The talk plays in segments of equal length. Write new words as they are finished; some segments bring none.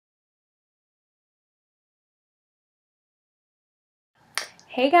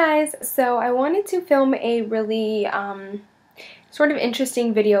Hey guys, so I wanted to film a really sort of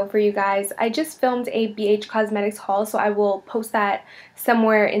interesting video for you guys. I just filmed a BH Cosmetics haul, so I will post that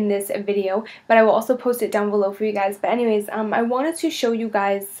somewhere in this video, but I will also post it down below for you guys. But anyways, I wanted to show you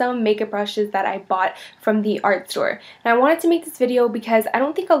guys some makeup brushes that I bought from the art store. And I wanted to make this video because I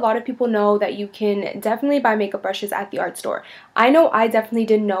don't think a lot of people know that you can definitely buy makeup brushes at the art store. I know I definitely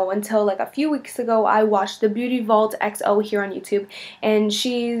didn't know until like a few weeks ago. I watched the Beauty Vault XO here on YouTube, and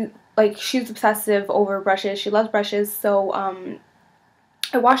she's obsessive over brushes. She loves brushes, so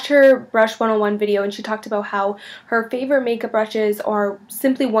I watched her brush 101 video, and she talked about how her favorite makeup brushes are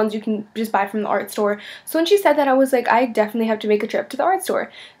simply ones you can just buy from the art store. So when she said that, I was like, I definitely have to make a trip to the art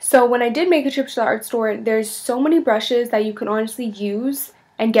store. So when I did make a trip to the art store, there's so many brushes that you can honestly use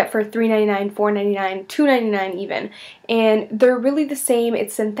and get for $3.99, $4.99, $2.99 even. And they're really the same.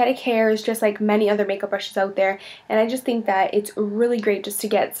 It's synthetic hairs, just like many other makeup brushes out there. And I just think that it's really great just to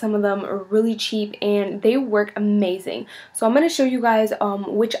get some of them really cheap, and they work amazing. So I'm going to show you guys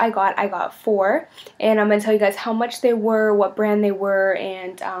which I got. I got 4, and I'm going to tell you guys how much they were, what brand they were,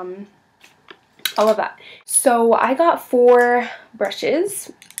 and all of that. So I got 4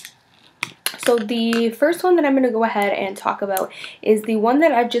 brushes. So the first one that I'm going to go ahead and talk about is the one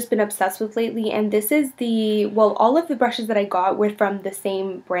that I've just been obsessed with lately, and this is all of the brushes that I got were from the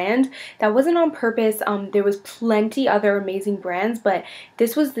same brand. That wasn't on purpose. There was plenty other amazing brands, but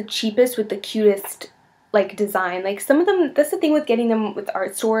this was the cheapest with the cutest like design. Like some of them, that's the thing with getting them with the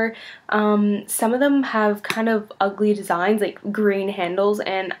art store, some of them have kind of ugly designs, like green handles,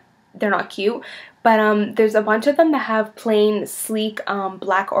 and they're not cute. But there's a bunch of them that have plain, sleek,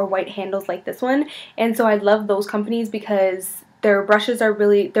 black or white handles like this one. And so I love those companies because their brushes are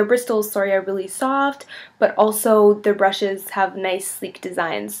really, their bristles, sorry, are really soft, but also their brushes have nice, sleek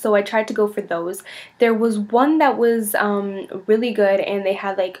designs. So I tried to go for those. There was one that was really good, and they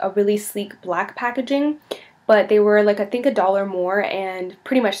had like a really sleek black packaging, but they were like, I think $1 more and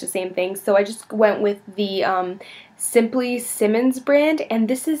pretty much the same thing. So I just went with the Simply Simmons brand, and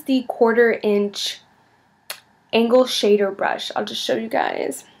this is the 1/4 inch angle shader brush. I'll just show you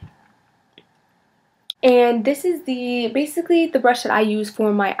guys. And this is basically the brush that I use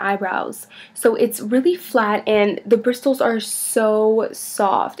for my eyebrows. So it's really flat, and the bristles are so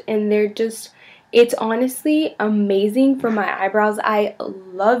soft, and it's honestly amazing for my eyebrows. I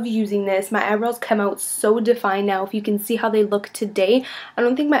love using this. My eyebrows come out so defined now. If you can see how they look today, I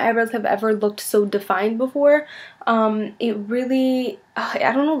don't think my eyebrows have ever looked so defined before. It really,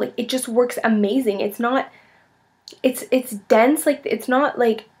 I don't know, like it just works amazing. It's dense, like it's not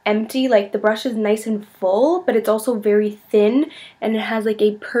like empty, like the brush is nice and full, but it's also very thin, and it has like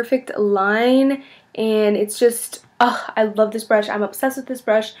a perfect line, and it's just, I love this brush. I'm obsessed with this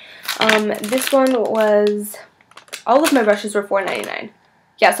brush. This one was, all of my brushes were $4.99.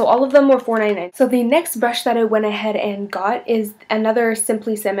 Yeah, so all of them were $4.99. So the next brush that I went ahead and got is another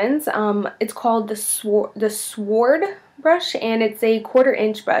Simply Simmons. It's called the Sword brush, and it's a 1/4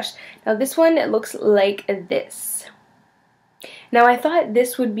 inch brush. Now this one, it looks like this. Now I thought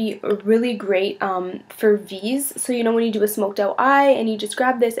this would be really great for V's. So you know when you do a smoked out eye and you just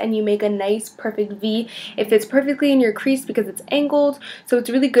grab this and you make a nice perfect V. It fits perfectly in your crease because it's angled, so it's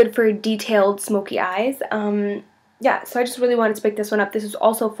really good for detailed smoky eyes. Yeah, so I just really wanted to pick this one up. This is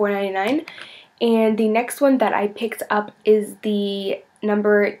also $4.99. And the next one that I picked up is the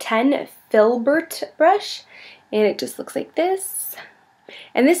number 10 Filbert brush, and it just looks like this.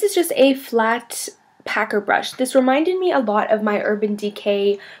 And this is just a flat packer brush. This reminded me a lot of my Urban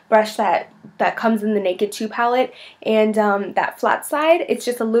Decay brush that comes in the Naked 2 palette, and that flat side, it's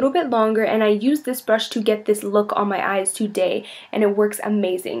just a little bit longer, and I used this brush to get this look on my eyes today, and it works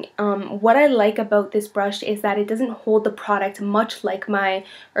amazing. What I like about this brush is that it doesn't hold the product much like my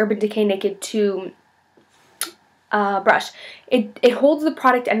Urban Decay Naked 2 brush. It holds the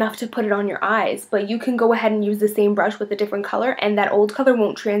product enough to put it on your eyes, but you can go ahead and use the same brush with a different color, and that old color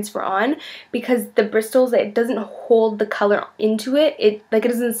won't transfer on because the bristles, it doesn't hold the color into it. It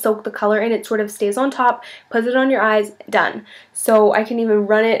doesn't soak the color in. It sort of stays on top, puts it on your eyes, done. So I can even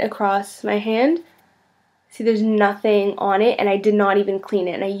run it across my hand. See, there's nothing on it, and I did not even clean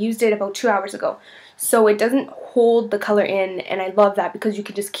it, and I used it about 2 hours ago. So it doesn't hold the color in, and I love that because you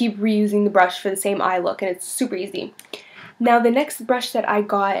can just keep reusing the brush for the same eye look, and it's super easy. Now the next brush that I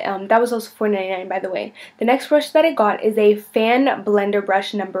got, that was also $4.99 by the way. The next brush that I got is a Fan Blender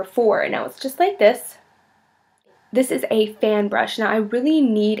brush number 4. Now it's just like this. This is a fan brush. Now I really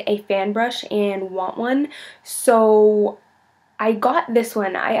need a fan brush and want one, so I got this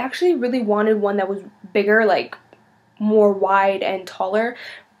one. I actually really wanted one that was bigger, like more wide and taller,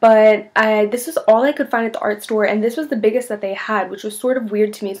 But this was all I could find at the art store, and this was the biggest that they had, which was sort of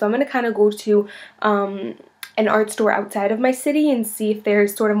weird to me. So I'm going to kind of go to an art store outside of my city and see if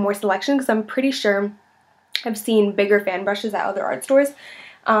there's sort of more selection, because I'm pretty sure I've seen bigger fan brushes at other art stores.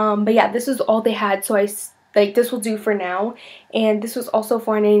 But yeah, this was all they had, so this will do for now. And this was also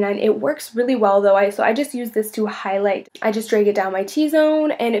 $4.99. It works really well though. So I just use this to highlight. I just drag it down my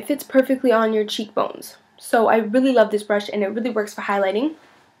T-zone, and it fits perfectly on your cheekbones. So I really love this brush, and it really works for highlighting.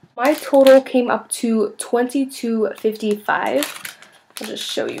 My total came up to $22.55. I'll just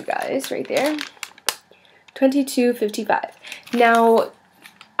show you guys right there. $22.55. Now,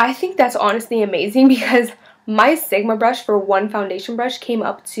 I think that's honestly amazing, because my Sigma brush for one foundation brush came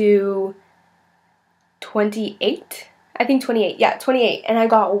up to 28. I think 28. Yeah, 28. And I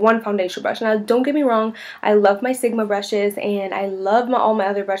got one foundation brush. Now, don't get me wrong, I love my Sigma brushes, and I love all my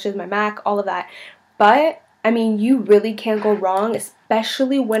other brushes, my MAC, all of that. But I mean, you really can't go wrong,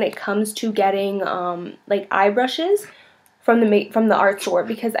 especially when it comes to getting like eye brushes from the art store,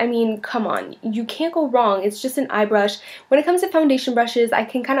 because I mean, come on, you can't go wrong. It's just an eye brush. When it comes to foundation brushes, I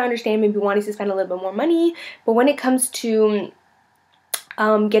can kind of understand maybe wanting to spend a little bit more money, but when it comes to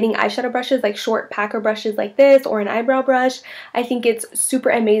getting eyeshadow brushes, like short packer brushes like this, or an eyebrow brush, I think it's super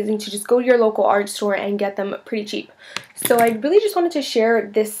amazing to just go to your local art store and get them pretty cheap. So I really just wanted to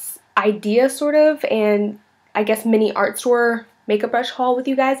share this idea sort of, and I guess mini art store makeup brush haul with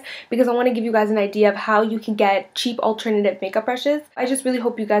you guys, because I want to give you guys an idea of how you can get cheap alternative makeup brushes. I just really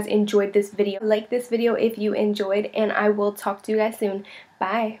hope you guys enjoyed this video. Like this video if you enjoyed, and I will talk to you guys soon.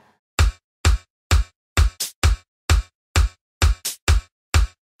 Bye.